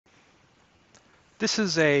This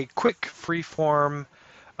is a quick freeform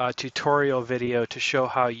tutorial video to show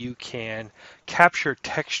how you can capture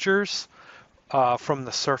textures from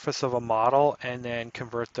the surface of a model and then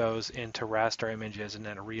convert those into raster images and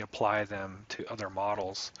then reapply them to other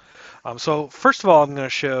models. So first of all, I'm going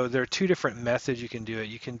to show there are two different methods you can do it.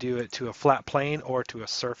 You can do it to a flat plane or to a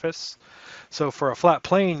surface. So for a flat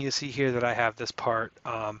plane, you see here that I have this part.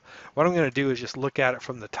 What I'm going to do is just look at it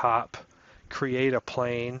from the top, create a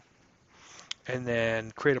plane, and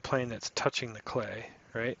then create a plane that's touching the clay,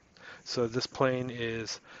 right? So this plane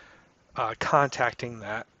is contacting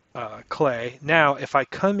that clay. Now, if I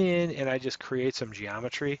come in and I just create some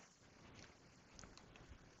geometry,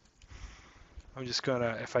 I'm just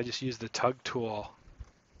gonna, if I just use the tug tool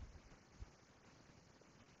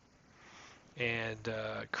and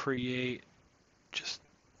create just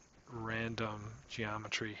random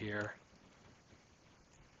geometry here.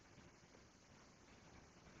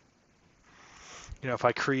 If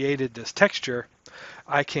I created this texture,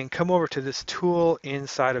 I can come over to this tool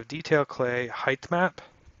inside of Detail Clay, Height Map.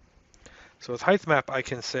 So with Height Map, I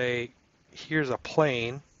can say, here's a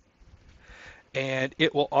plane, and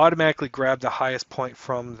it will automatically grab the highest point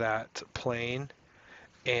from that plane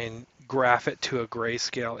and graph it to a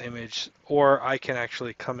grayscale image, or I can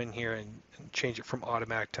actually come in here and change it from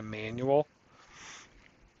automatic to manual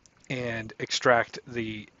and extract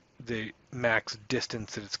the max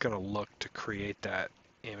distance that it's going to look to create that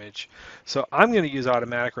image. So I'm going to use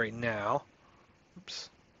automatic right now. Oops.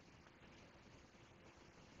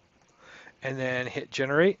 And then hit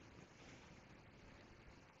generate.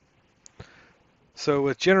 So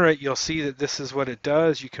with generate, you'll see that this is what it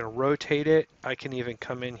does. You can rotate it. I can even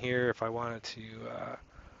come in here if I wanted to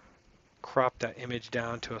crop that image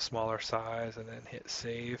down to a smaller size and then hit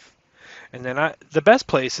save. And then the best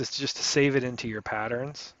place is just to save it into your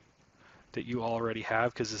patterns that you already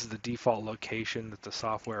have, because this is the default location that the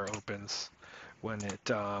software opens when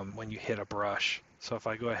you hit a brush. So if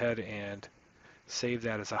I go ahead and save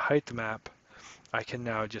that as a height map, I can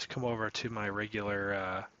now just come over to my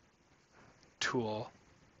regular tool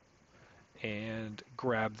and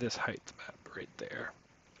grab this height map right there.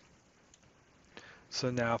 So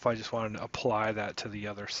now if I just wanted to apply that to the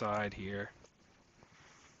other side here,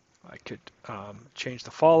 I could change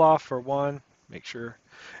the fall off for one, make sure,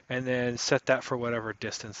 and then set that for whatever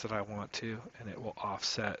distance that I want to, and it will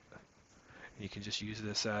offset. You can just use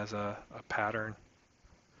this as a pattern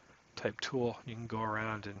type tool. You can go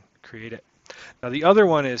around and create it. Now the other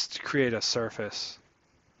one is to create a surface,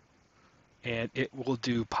 and it will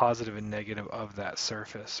do positive and negative of that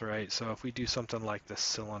surface, right? So if we do something like this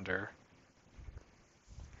cylinder,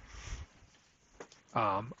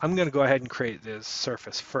 I'm going to go ahead and create this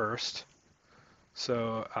surface first.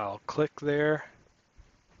 So I'll click there.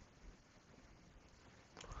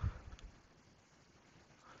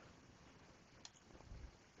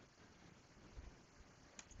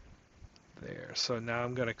 There. So now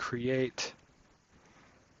I'm going to create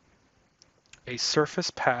a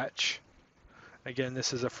surface patch. Again,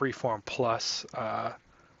 this is a Freeform Plus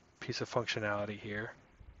piece of functionality here.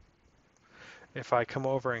 If I come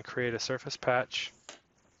over and create a surface patch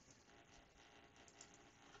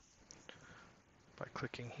by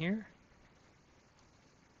clicking here,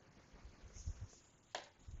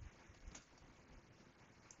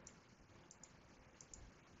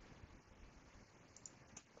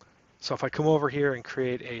 so if I come over here and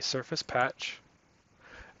create a surface patch,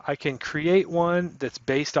 I can create one that's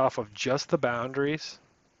based off of just the boundaries,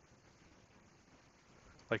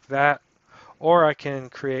 like that, or I can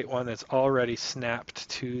create one that's already snapped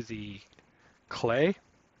to the clay.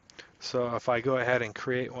 So if I go ahead and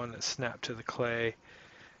create one that's snapped to the clay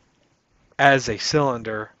as a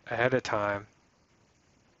cylinder ahead of time,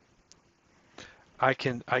 I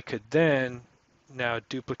could then now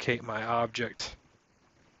duplicate my object,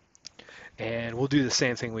 and we'll do the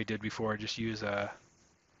same thing we did before, just use the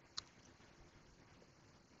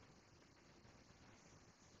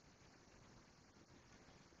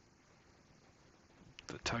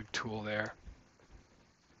tug tool there.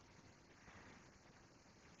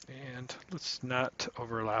 And let's not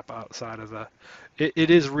overlap outside of it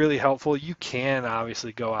is really helpful. You can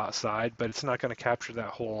obviously go outside, but it's not going to capture the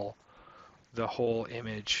whole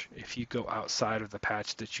image if you go outside of the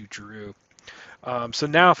patch that you drew. So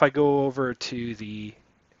now if I go over to the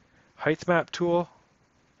height map tool,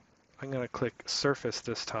 I'm going to click surface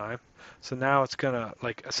this time. So now it's going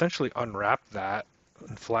to essentially unwrap that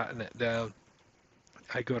and flatten it down.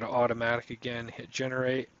 I go to automatic again, hit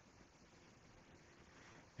generate,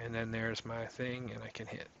 and then there's my thing, and I can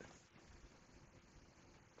hit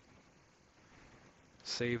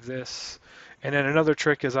Save this. And then another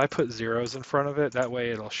trick is I put zeros in front of it. That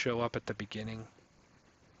way it'll show up at the beginning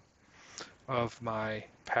of my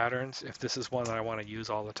patterns. If this is one that I want to use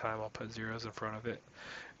all the time, I'll put zeros in front of it.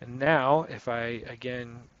 And now if I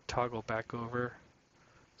again toggle back over,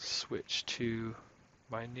 switch to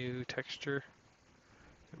my new texture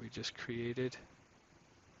that we just created.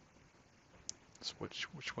 So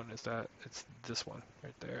which one is that? It's this one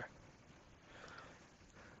right there.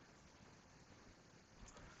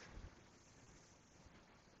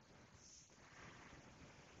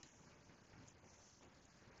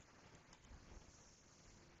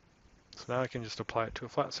 So now I can just apply it to a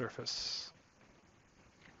flat surface.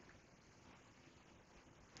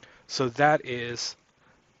 So that is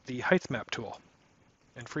the height map tool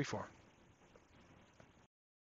in Freeform.